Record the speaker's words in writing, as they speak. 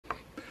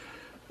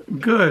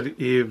Good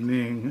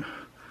evening,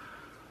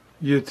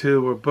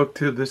 YouTube or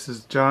BookTube. This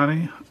is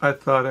Johnny. I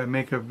thought I'd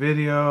make a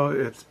video.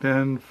 It's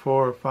been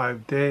 4 or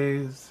 5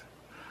 days.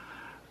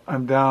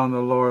 I'm down on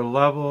the lower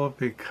level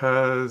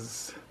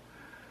because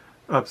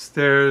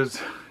upstairs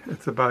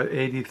it's about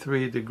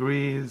 83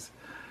 degrees,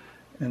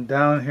 and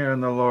down here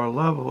in the lower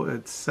level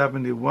it's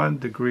 71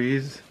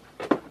 degrees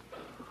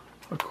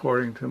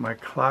according to my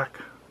clock.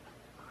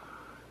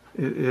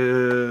 It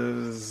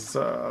is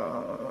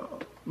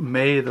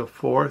May the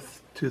 4th,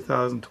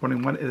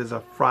 2021. It is a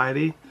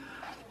Friday.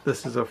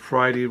 This is a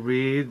Friday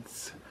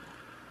Reads.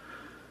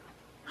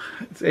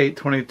 It's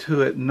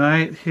 8:22 at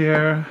night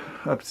here.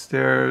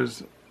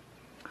 Upstairs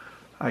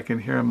I can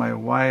hear my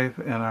wife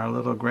and our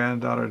little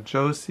granddaughter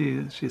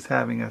Josie. She's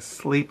having a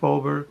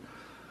sleepover.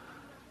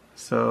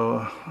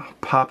 So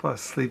Papa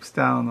sleeps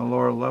down on the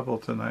lower level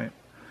tonight.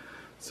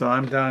 So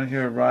I'm down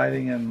here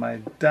writing in my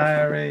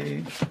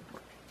diary.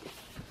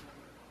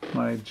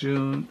 My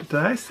June, did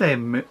I say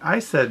May? I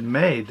said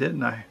May,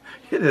 didn't I?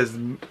 It is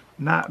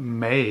not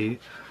May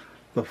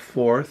the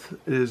 4th,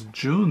 it is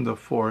June the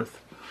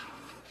 4th,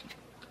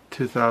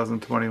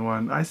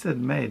 2021. I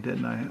said May,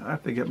 didn't I? I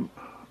have to get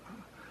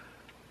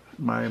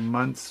my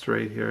month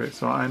straight here.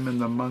 So I'm in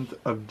the month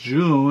of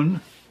June,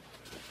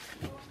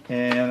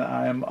 and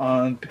I'm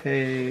on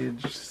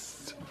page,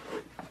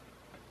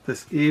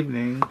 this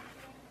evening,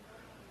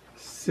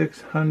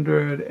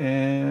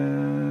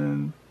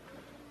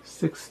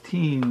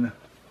 616.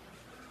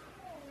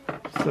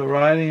 So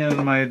writing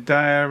in my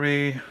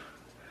diary,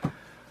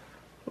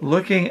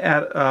 looking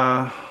at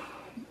well,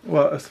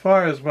 as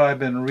far as what I've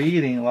been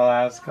reading the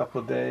last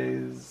couple of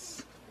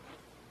days,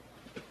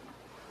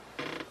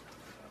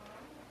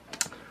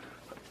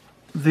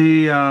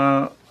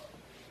 the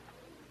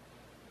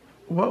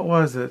what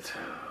was it?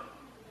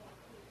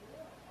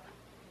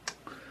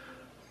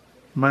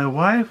 My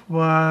wife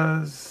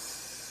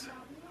was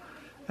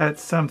at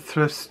some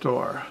thrift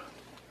store.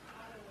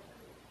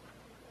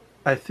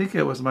 I think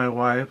it was my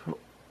wife.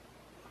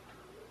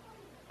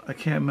 I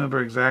can't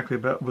remember exactly,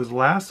 but it was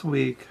last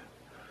week.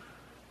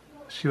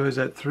 She was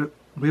at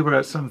we were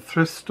at some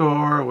thrift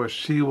store where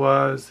she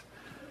was,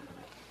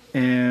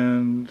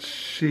 and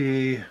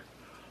she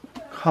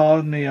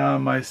called me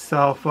on my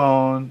cell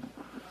phone,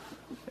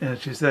 and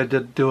she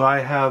said, do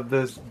I have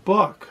this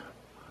book?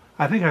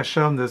 I think I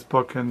showed this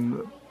book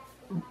in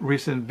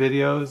recent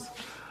videos,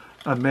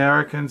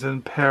 Americans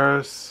in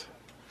Paris,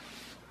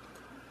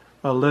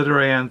 a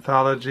literary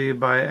anthology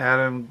by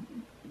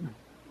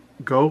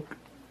Gopnik.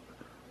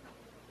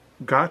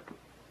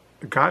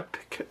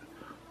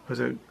 Was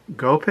it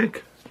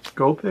Gopnik?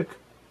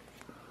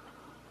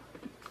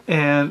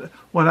 And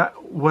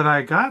when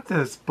I got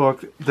this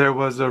book, there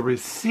was a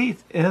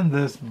receipt in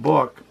this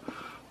book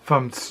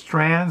from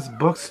Strand's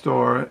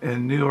bookstore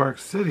in New York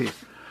City.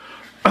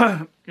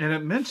 And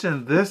it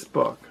mentioned this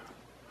book.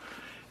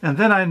 And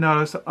then I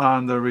noticed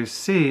on the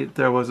receipt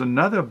there was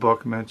another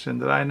book mentioned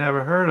that I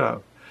never heard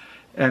of.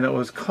 And it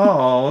was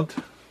called,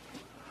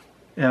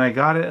 and I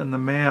got it in the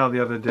mail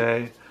the other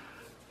day,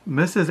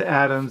 Mrs.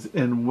 Adams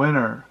in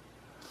Winter,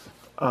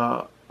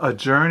 A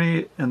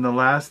Journey in the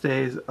Last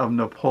Days of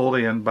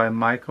Napoleon by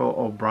Michael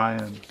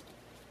O'Brien.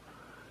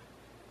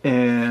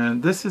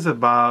 And this is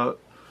about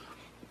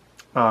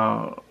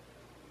John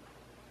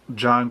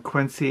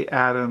Quincy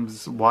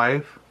Adams'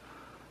 wife,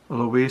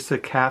 Louisa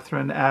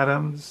Catherine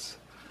Adams,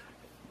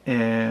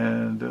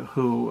 and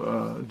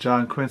who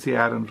John Quincy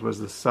Adams was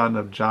the son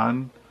of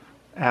John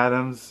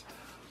Adams,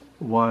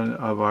 one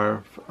of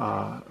our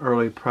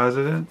early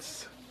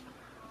presidents.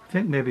 I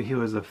think maybe he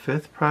was the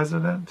 5th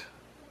president.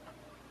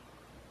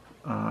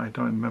 I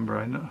don't remember.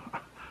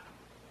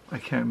 I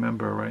can't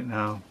remember right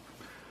now.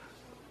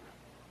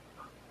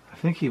 I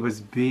think he was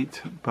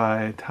beat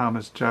by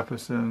Thomas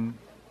Jefferson.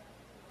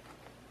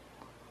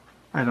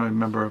 I don't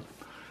remember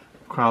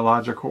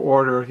chronological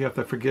order. You have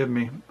to forgive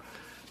me.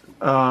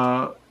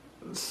 So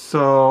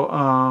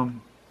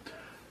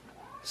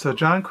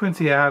John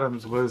Quincy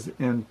Adams was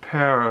in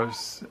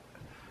Paris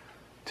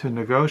to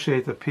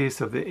negotiate the peace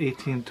of the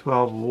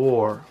 1812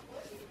 war.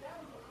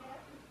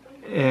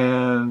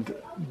 And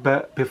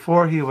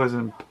before he was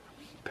in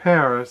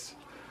Paris,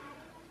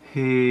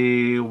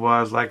 he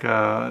was like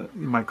you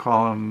might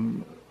call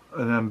him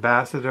an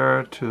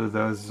ambassador to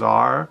the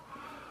Tsar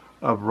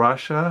of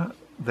Russia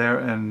there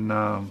in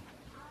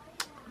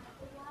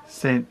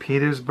St.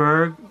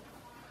 Petersburg.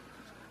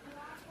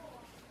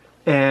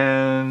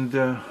 And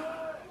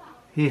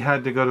he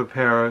had to go to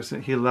Paris.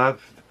 He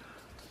left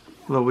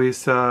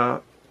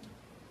Louisa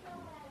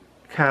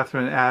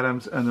Catherine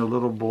Adams and the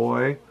little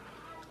boy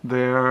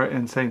there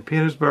in St.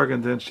 Petersburg,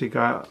 and then she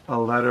got a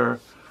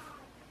letter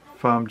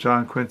from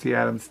John Quincy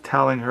Adams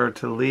telling her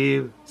to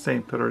leave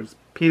St.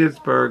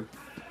 Petersburg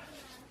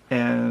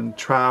and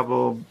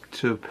travel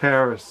to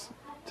Paris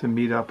to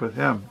meet up with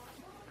him.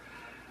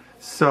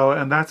 So,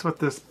 and that's what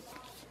this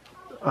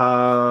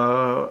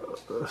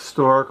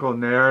historical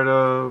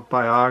narrative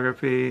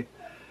biography,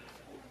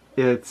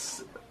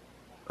 it's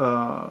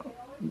about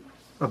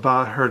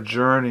her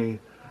journey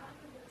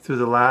through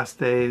the last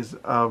days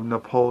of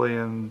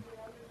Napoleon,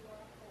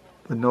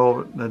 the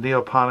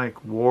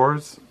Napoleonic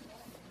Wars.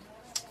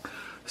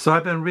 So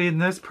I've been reading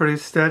this pretty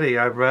steady.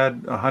 I've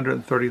read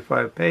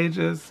 135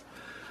 pages.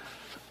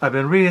 I've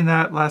been reading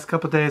that last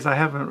couple of days. I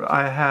have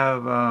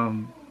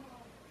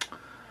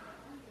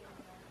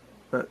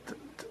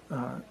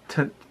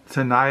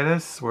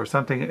tinnitus, or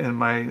something in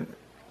my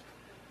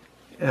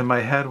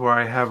head where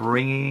I have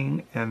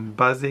ringing and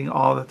buzzing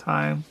all the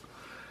time.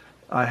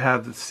 I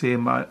have to see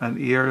an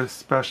ear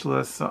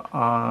specialist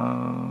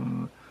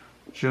on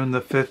June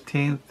the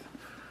 15th.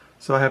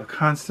 So I have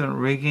constant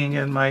ringing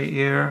in my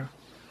ear.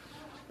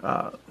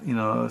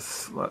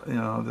 This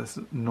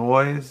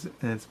noise,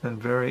 and it's been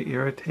very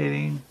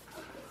irritating.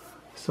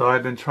 So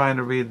I've been trying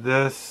to read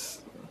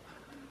this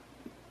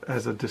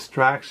as a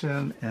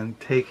distraction and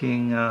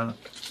taking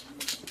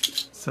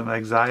some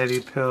anxiety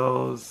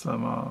pills,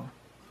 some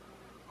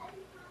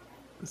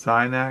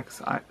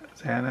Xanax.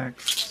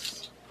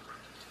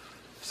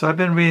 So I've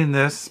been reading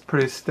this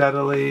pretty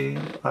steadily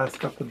last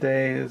couple of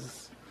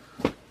days.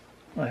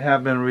 I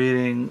have been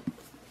reading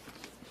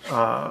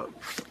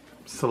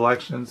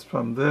selections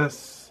from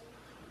this.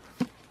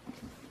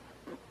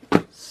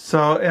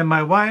 So, and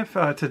my wife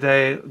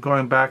today,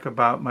 going back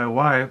about my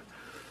wife,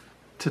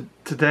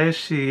 today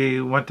she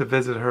went to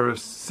visit her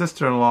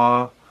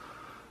sister-in-law,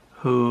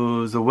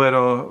 who's a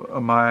widow.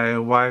 My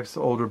wife's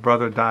older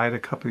brother died a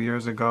couple of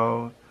years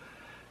ago,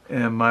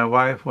 and my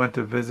wife went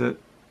to visit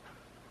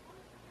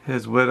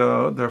his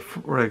widow. They're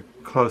really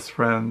close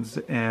friends,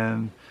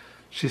 and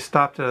she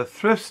stopped at a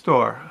thrift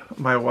store,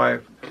 my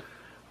wife,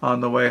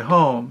 on the way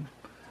home,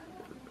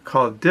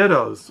 called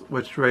Ditto's,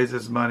 which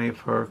raises money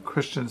for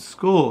Christian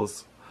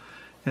schools.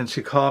 And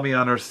she called me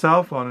on her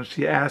cell phone and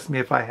she asked me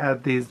if I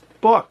had these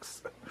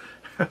books.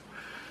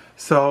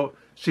 So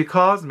she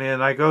calls me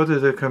and I go to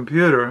the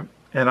computer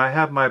and I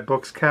have my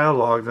books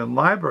cataloged in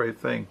library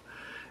thing.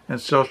 And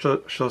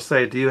she'll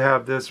say, do you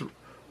have this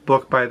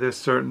book by this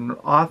certain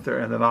author?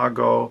 And then I'll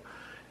go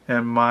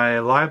in my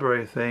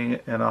library thing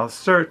and I'll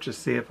search to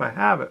see if I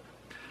have it.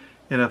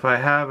 And if I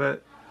have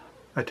it,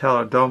 I tell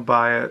her don't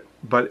buy it.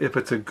 But if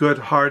it's a good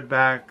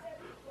hardback,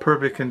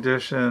 perfect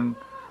condition,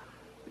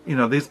 you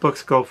know, these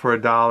books go for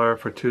 $1,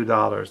 for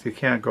 $2. You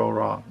can't go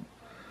wrong.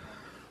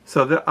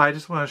 So I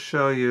just want to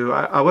show you,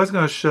 I was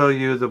going to show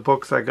you the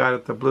books I got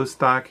at the Blue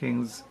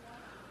Stockings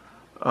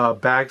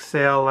bag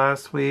sale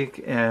last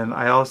week, and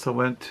I also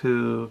went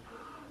to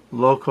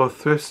local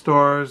thrift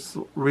stores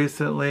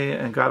recently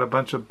and got a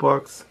bunch of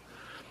books.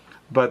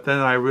 But then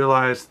I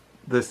realized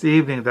this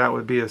evening that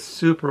would be a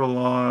super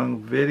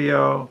long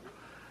video,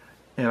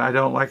 and I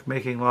don't like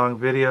making long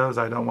videos.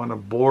 I don't want to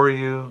bore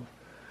you.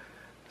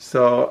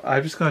 So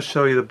I'm just going to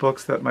show you the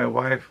books that my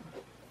wife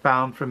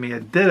found for me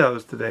at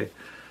Ditto's today.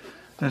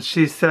 And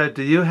she said,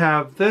 do you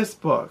have this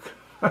book?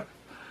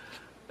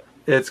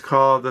 It's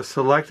called The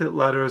Selected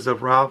Letters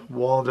of Ralph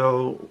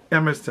Waldo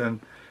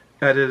Emerson,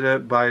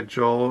 edited by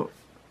Joel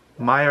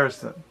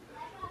Myerson.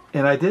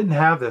 And I didn't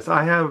have this.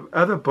 I have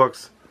other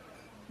books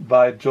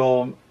by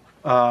Joel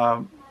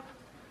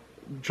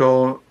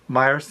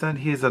Myerson.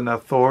 He's an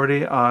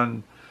authority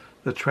on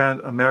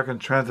the American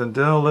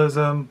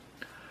Transcendentalism.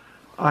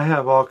 I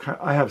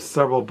have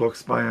several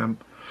books by him.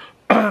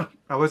 I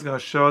was going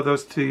to show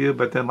those to you,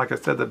 but then, like I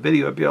said, the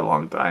video would be a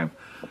long time.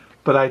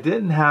 But I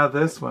didn't have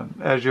this one.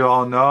 As you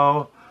all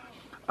know,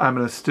 I'm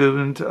a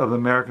student of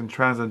American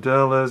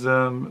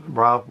Transcendentalism,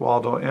 Ralph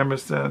Waldo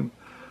Emerson,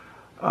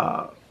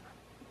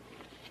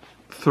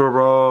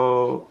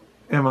 Thoreau,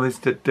 Emily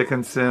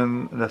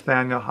Dickinson,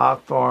 Nathaniel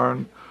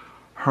Hawthorne,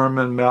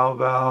 Herman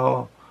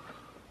Melville,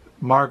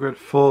 Margaret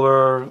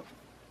Fuller,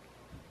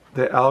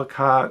 the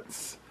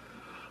Alcotts,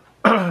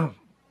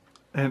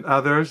 and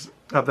others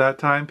of that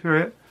time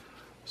period.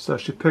 So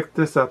she picked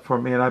this up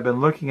for me, and I've been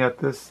looking at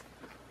this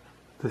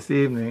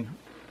evening.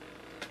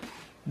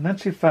 And then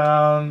she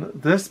found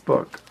this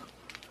book,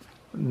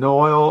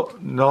 Noah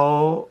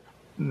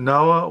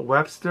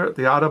Webster,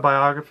 the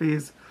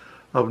Autobiographies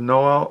of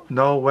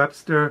Noah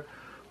Webster,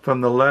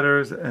 from the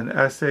Letters and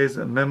Essays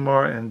and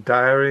Memoir and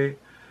Diary,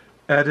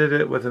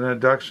 edited with an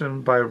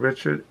introduction by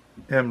Richard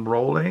M.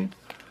 Rowling.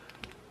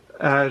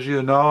 As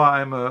you know,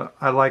 I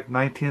like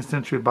 19th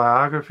century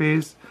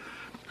biographies.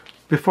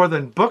 Before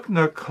the Book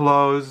Nook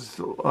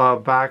closed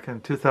back in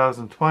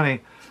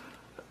 2020,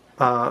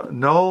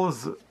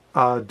 Noel's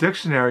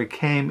dictionary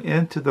came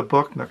into the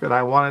Book Nook, and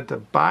I wanted to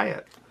buy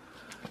it,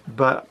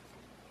 but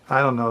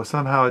I don't know,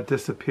 somehow it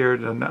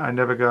disappeared and I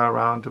never got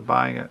around to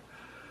buying it.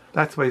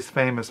 That's what he's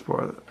famous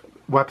for,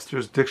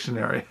 Webster's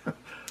dictionary,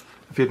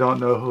 if you don't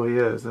know who he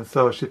is. And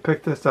so she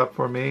picked this up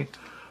for me.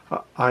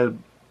 I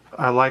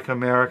like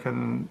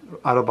American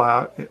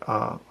autobiography,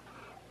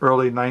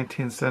 early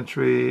 19th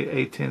century,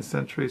 18th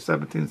century,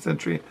 17th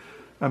century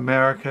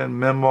American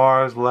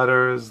memoirs,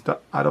 letters,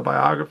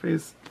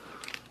 autobiographies.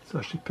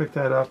 So she picked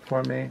that up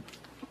for me.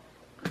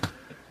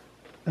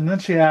 And then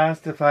she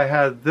asked if I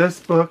had this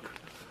book.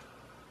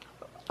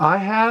 I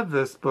have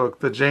this book,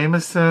 The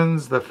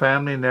Jamesons, The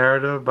Family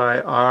Narrative by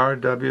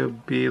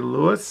R.W.B.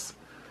 Lewis.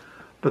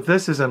 But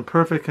this is in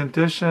perfect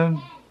condition.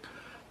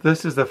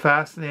 This is the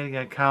fascinating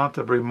account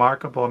of a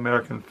remarkable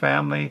American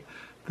family.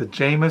 The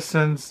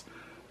Jamesons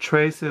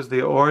traces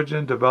the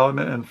origin,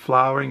 development, and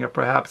flowering of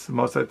perhaps the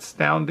most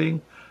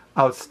outstanding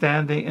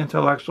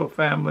intellectual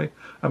family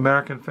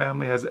American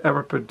family has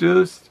ever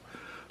produced.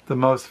 The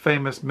most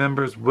famous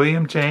members,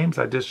 William James,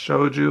 I just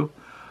showed you.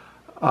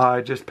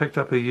 I just picked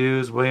up a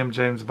used William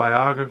James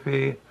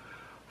biography.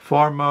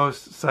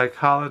 Foremost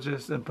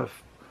psychologist and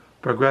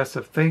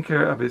progressive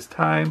thinker of his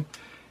time.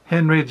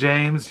 Henry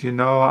James, you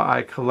know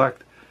I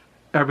collect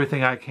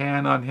everything I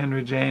can on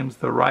Henry James,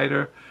 the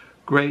writer,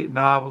 great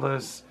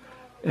novelist,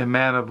 a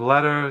man of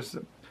letters,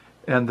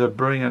 and the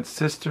brilliant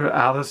sister,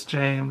 Alice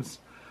James,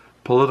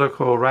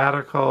 political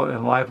radical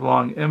and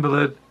lifelong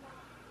invalid.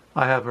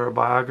 I have her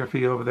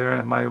biography over there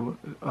in my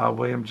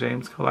William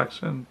James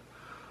collection.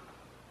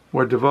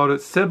 Were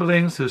devoted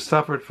siblings who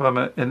suffered from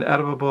an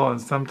inevitable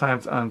and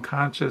sometimes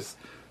unconscious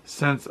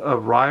sense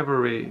of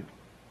rivalry.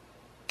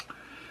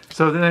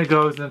 So then it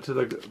goes into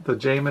the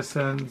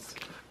Jamesons.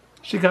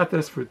 She got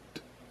this for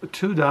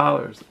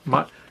 $2.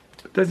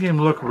 It doesn't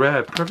even look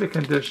red. Perfect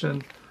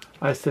condition.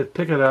 I said,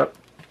 pick it up.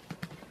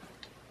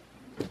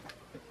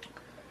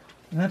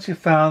 And then she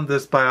found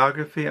this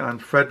biography on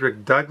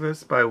Frederick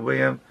Douglass by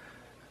William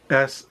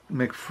S.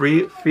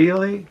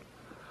 McFreely.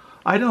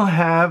 I don't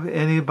have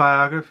any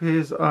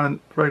biographies on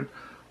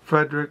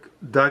Frederick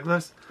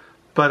Douglass,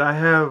 but I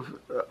have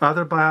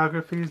other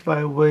biographies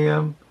by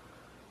William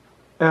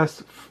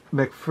S.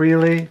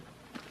 McFreely.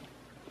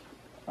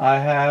 I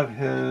have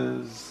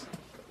his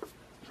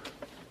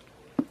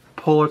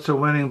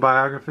Pulitzer-winning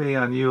biography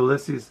on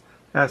Ulysses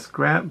S.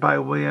 Grant by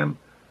William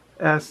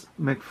S.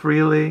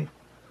 McFreely.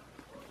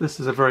 This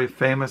is a very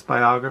famous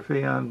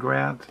biography on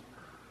Grant.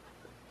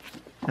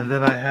 And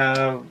then I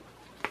have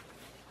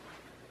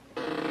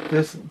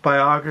this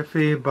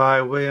biography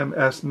by William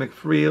S.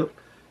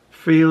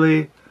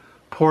 McFreely,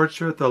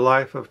 Portrait, the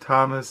Life of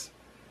Thomas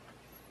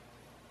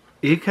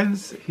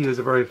Eakins. He was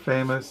a very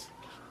famous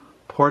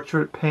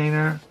portrait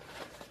painter.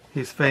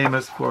 He's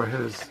famous for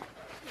his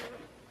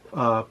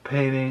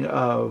painting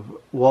of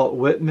Walt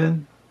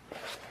Whitman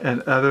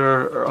and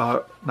other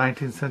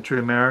 19th century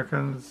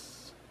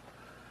Americans.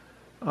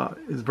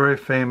 He's a very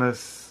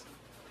famous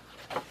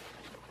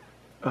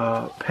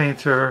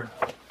painter,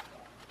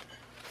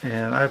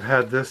 and I've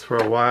had this for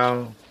a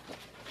while.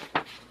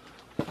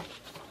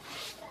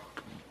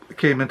 It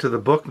came into the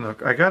Book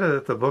Nook. I got it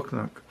at the Book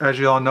Nook. As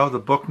you all know, the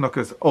Book Nook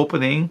is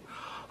opening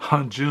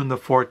on June the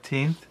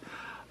 14th.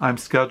 I'm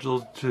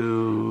scheduled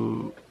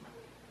to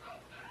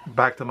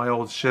back to my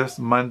old shifts,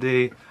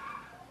 Monday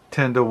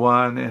 10 to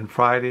 1 and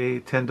Friday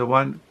 10 to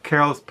 1.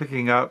 Carol's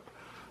picking up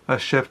a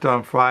shift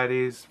on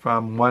Fridays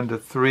from 1 to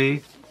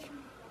 3.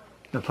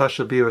 And plus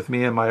she'll be with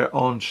me in my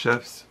own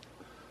shifts.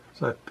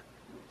 So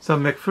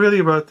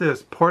McFreely wrote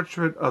this,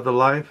 Portrait, the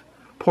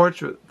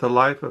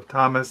Life of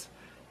Thomas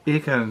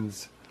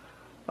Eakins.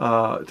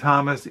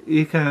 Thomas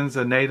Eakins,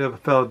 a native of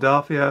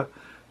Philadelphia,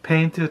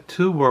 painted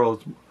two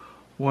worlds,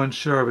 one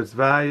sure of its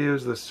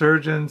values, the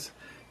surgeons,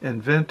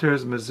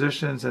 inventors,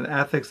 musicians, and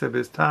ethics of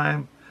his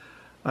time.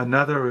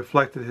 Another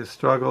reflected his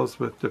struggles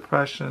with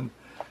depression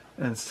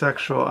and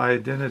sexual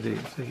identity.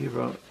 So he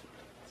wrote,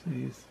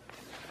 he's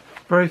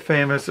very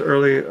famous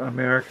early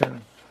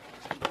American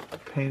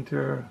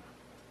painter.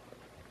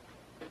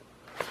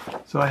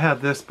 So I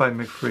had this by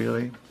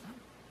McFreely.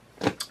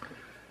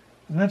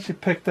 And then she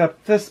picked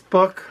up this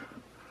book,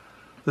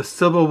 The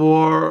Civil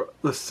War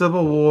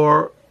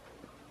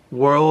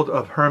World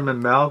of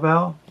Herman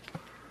Melville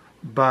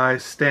by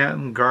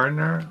Stanton,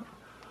 Garner.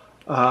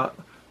 I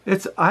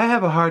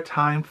have a hard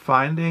time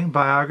finding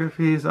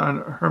biographies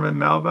on Herman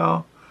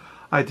Melville.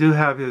 I do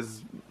have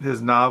his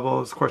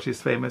novels. Of course,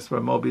 he's famous for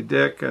Moby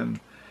Dick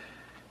and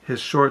his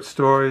short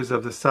stories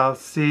of the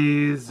South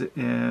Seas.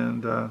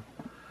 And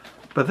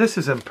but this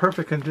is in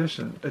perfect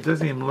condition. It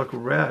doesn't even look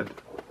red.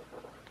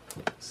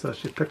 So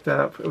she picked that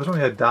up. It was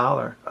only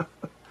 $1.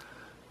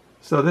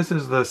 So this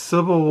is The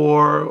Civil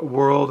War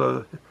World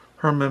of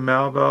Herman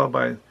Melville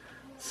by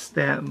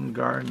Stanton,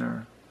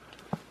 Garner.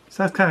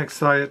 So I was kind of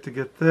excited to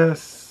get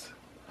this.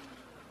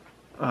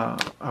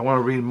 I want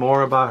to read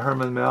more about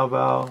Herman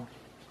Melville.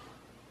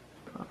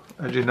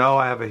 As you know,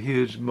 I have a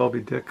huge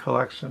Moby Dick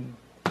collection.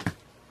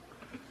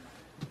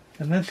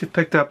 And then she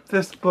picked up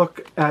this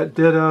book at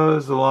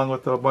Ditto's along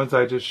with the ones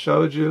I just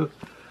showed you.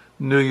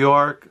 New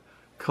York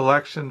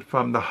collection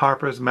from the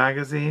Harper's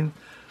magazine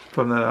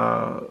from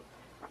the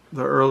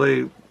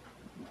early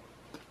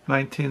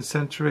 19th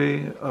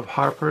century of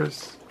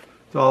Harper's.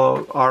 It's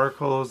all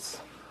articles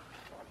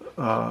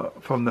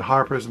from the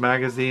Harper's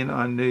magazine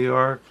on New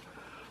York.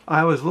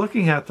 I was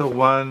looking at the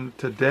one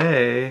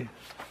today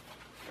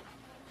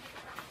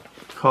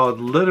called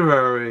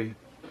Literary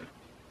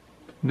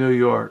New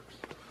York,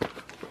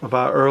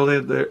 about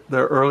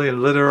the early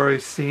literary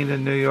scene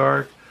in New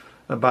York,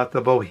 about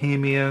the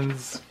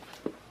Bohemians,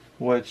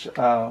 which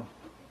I've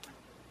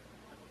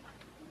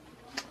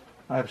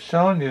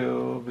shown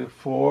you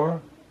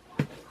before.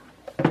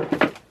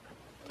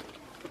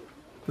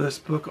 This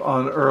book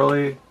on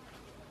early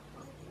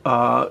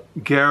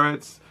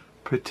Garrett's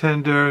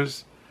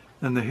Pretenders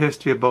and the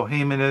History of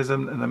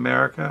Bohemianism in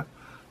America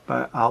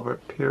by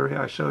Albert Peary.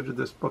 I showed you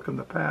this book in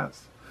the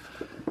past.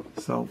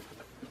 So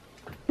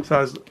I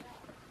was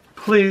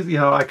pleased, you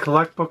know, I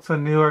collect books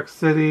in New York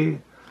City.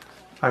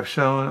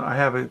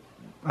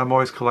 I'm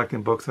always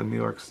collecting books in New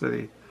York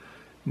City.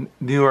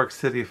 New York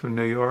City from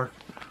New York.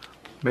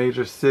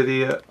 Major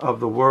city of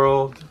the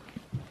world.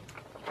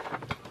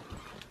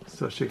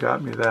 So she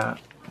got me that.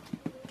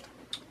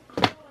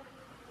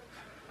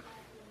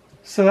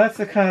 So that's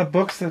the kind of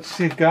books that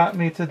she got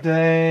me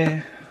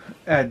today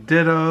at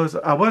Ditto's.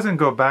 I wasn't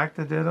going to go back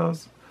to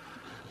Ditto's,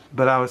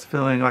 but I was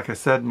feeling, like I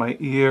said, my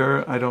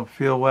ear, I don't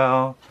feel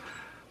well.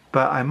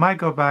 But I might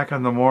go back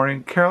in the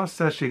morning. Carol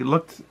says she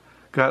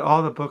got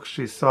all the books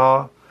she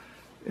saw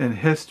in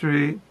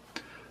history,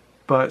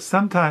 but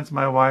sometimes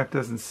my wife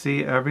doesn't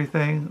see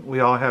everything. We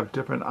all have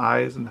different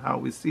eyes and how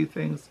we see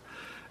things.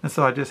 And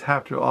so I just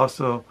have to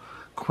also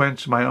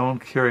quench my own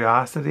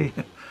curiosity.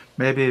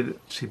 Maybe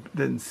she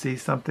didn't see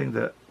something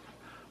that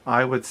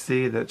I would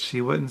see that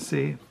she wouldn't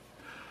see.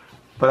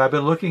 But I've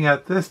been looking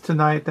at this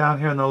tonight down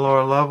here in the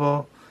lower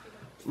level,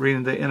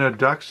 reading the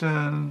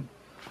introduction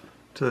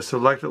to the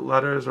Selected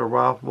Letters of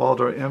Ralph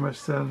Waldo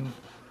Emerson,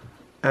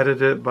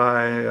 edited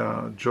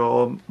by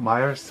Joel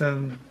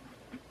Myerson.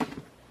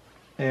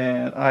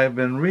 And I've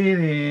been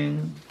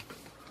reading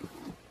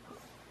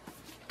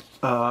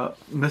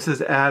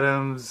Mrs.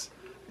 Adams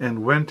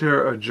in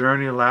Winter, A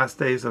Journey, Last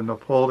Days of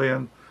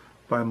Napoleon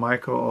by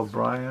Michael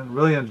O'Brien.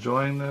 Really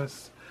enjoying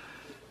this.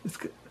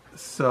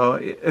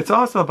 It's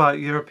also about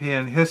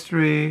European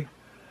history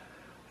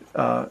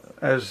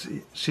as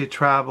she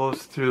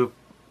travels through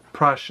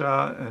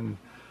Prussia and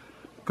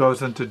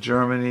goes into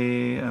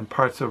Germany and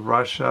parts of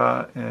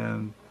Russia,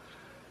 and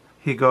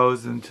he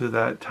goes into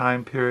that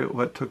time period,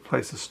 what took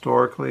place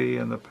historically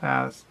in the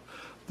past,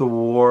 the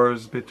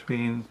wars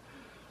between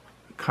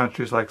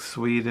countries like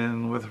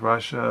Sweden with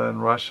Russia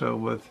and Russia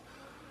with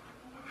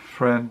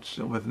French,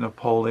 with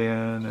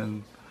Napoleon,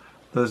 and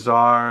the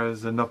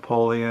Tsars and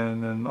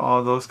Napoleon and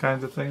all those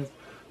kinds of things.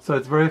 So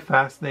it's very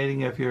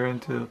fascinating if you're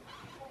into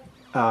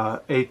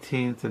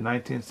 18th and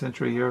 19th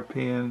century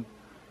European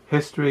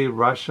history,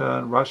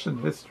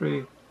 Russian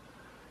history.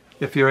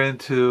 If you're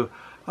into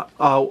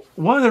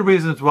one of the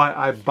reasons why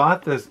I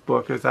bought this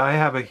book is I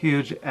have a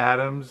huge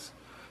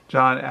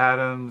John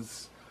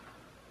Adams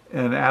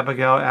and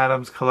Abigail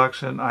Adams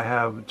collection. I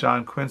have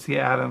John Quincy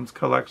Adams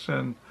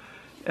collection,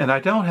 and I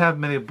don't have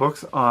many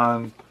books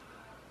on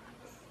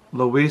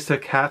Louisa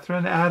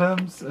Catherine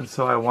Adams, and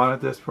so I wanted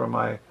this for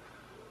my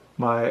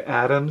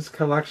Adams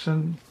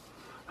collection.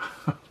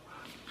 Of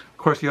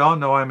course, you all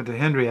know I'm into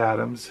Henry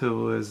Adams,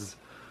 who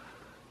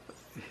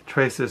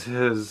traces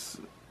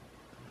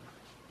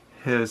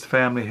his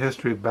family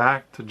history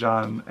back to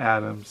John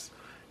Adams,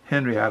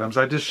 Henry Adams.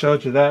 I just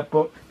showed you that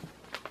book.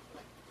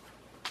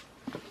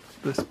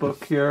 This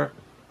book here.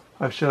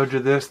 I showed you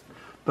this,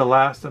 The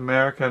Last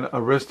American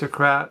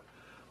Aristocrat,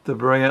 The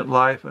Brilliant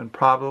Life and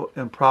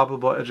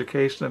Improbable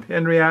Education of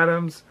Henry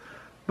Adams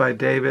by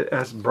David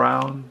S.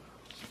 Brown.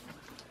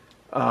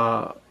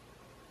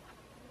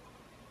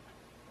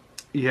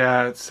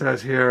 Yeah, it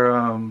says here,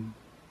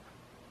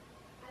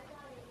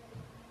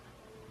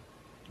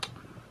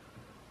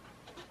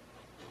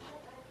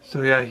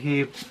 so yeah,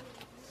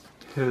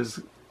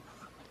 his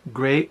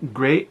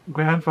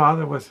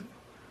great-great-grandfather was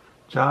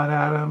John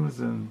Adams,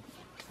 and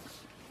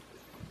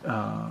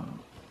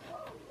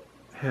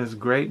his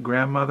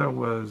great-grandmother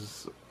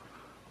was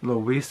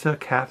Louisa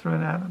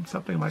Catherine Adams,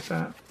 something like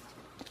that.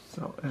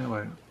 So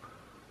anyway.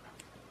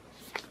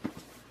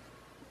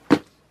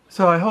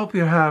 So I hope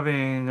you're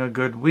having a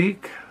good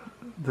week.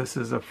 This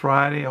is a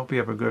Friday. I hope you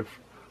have a good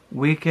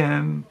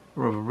weekend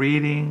of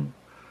reading.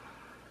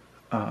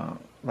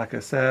 Like I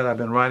said, I've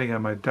been writing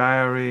in my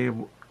diary,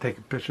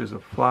 taking pictures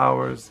of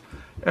flowers.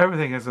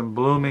 Everything is in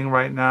blooming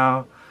right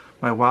now.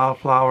 My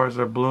wildflowers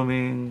are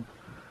blooming.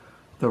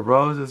 The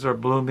roses are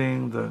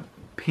blooming. The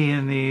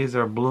peonies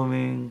are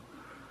blooming.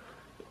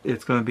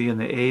 It's going to be in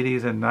the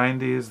 80s and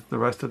 90s the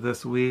rest of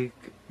this week.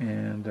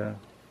 And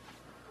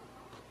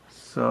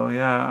so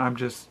yeah, I'm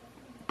just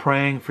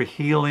praying for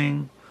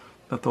healing,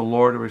 that the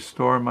Lord will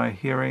restore my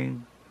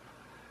hearing.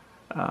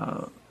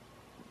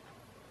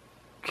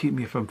 Keep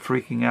me from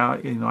freaking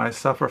out. You know, I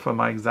suffer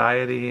from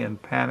anxiety and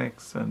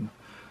panics and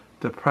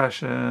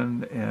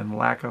depression and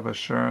lack of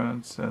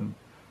assurance and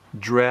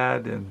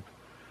dread and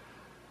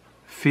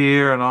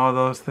fear and all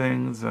those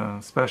things,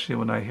 especially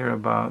when I hear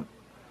about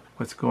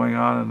what's going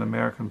on in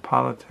American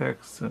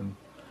politics and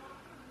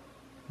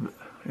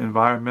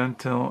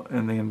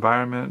the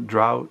environment,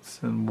 droughts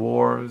and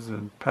wars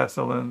and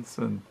pestilence.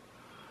 And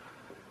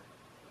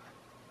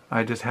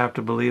I just have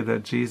to believe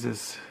that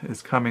Jesus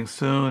is coming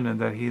soon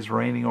and that He's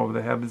reigning over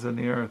the heavens and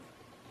the earth.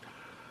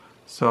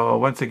 So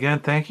once again,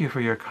 thank you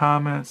for your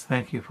comments.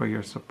 Thank you for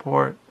your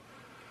support.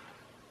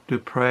 Do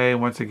pray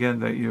once again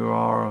that you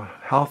are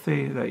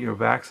healthy, that you're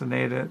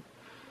vaccinated.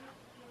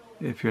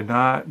 If you're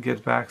not,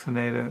 get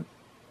vaccinated.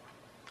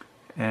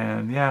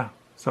 And yeah,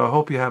 so I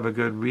hope you have a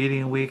good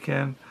reading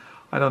weekend.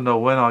 I don't know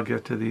when I'll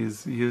get to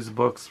these used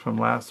books from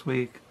last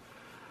week,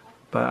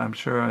 but I'm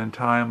sure in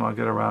time I'll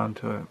get around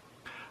to it.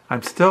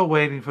 I'm still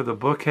waiting for the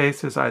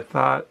bookcases. I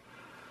thought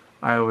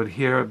I would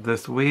hear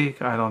this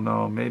week. I don't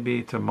know,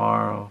 maybe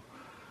tomorrow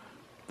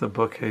the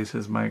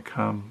bookcases might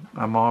come.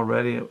 I'm all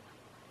ready.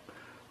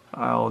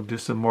 I'll do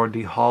some more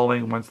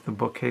dehauling once the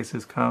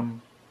bookcases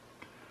come.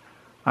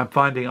 I'm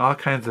finding all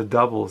kinds of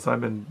doubles.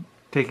 I've been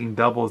taking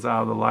doubles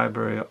out of the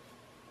library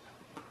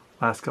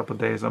last couple of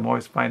days. I'm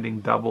always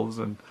finding doubles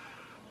and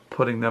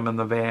putting them in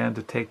the van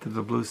to take to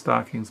the Blue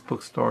Stockings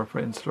bookstore for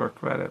in-store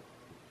credit.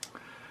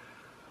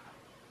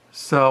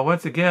 So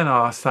once again,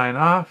 I'll sign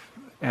off,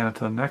 and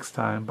until next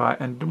time, bye.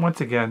 And once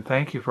again,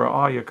 thank you for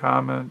all your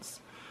comments.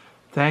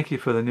 Thank you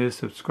for the new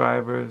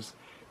subscribers,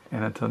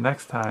 and until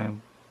next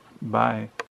time, bye.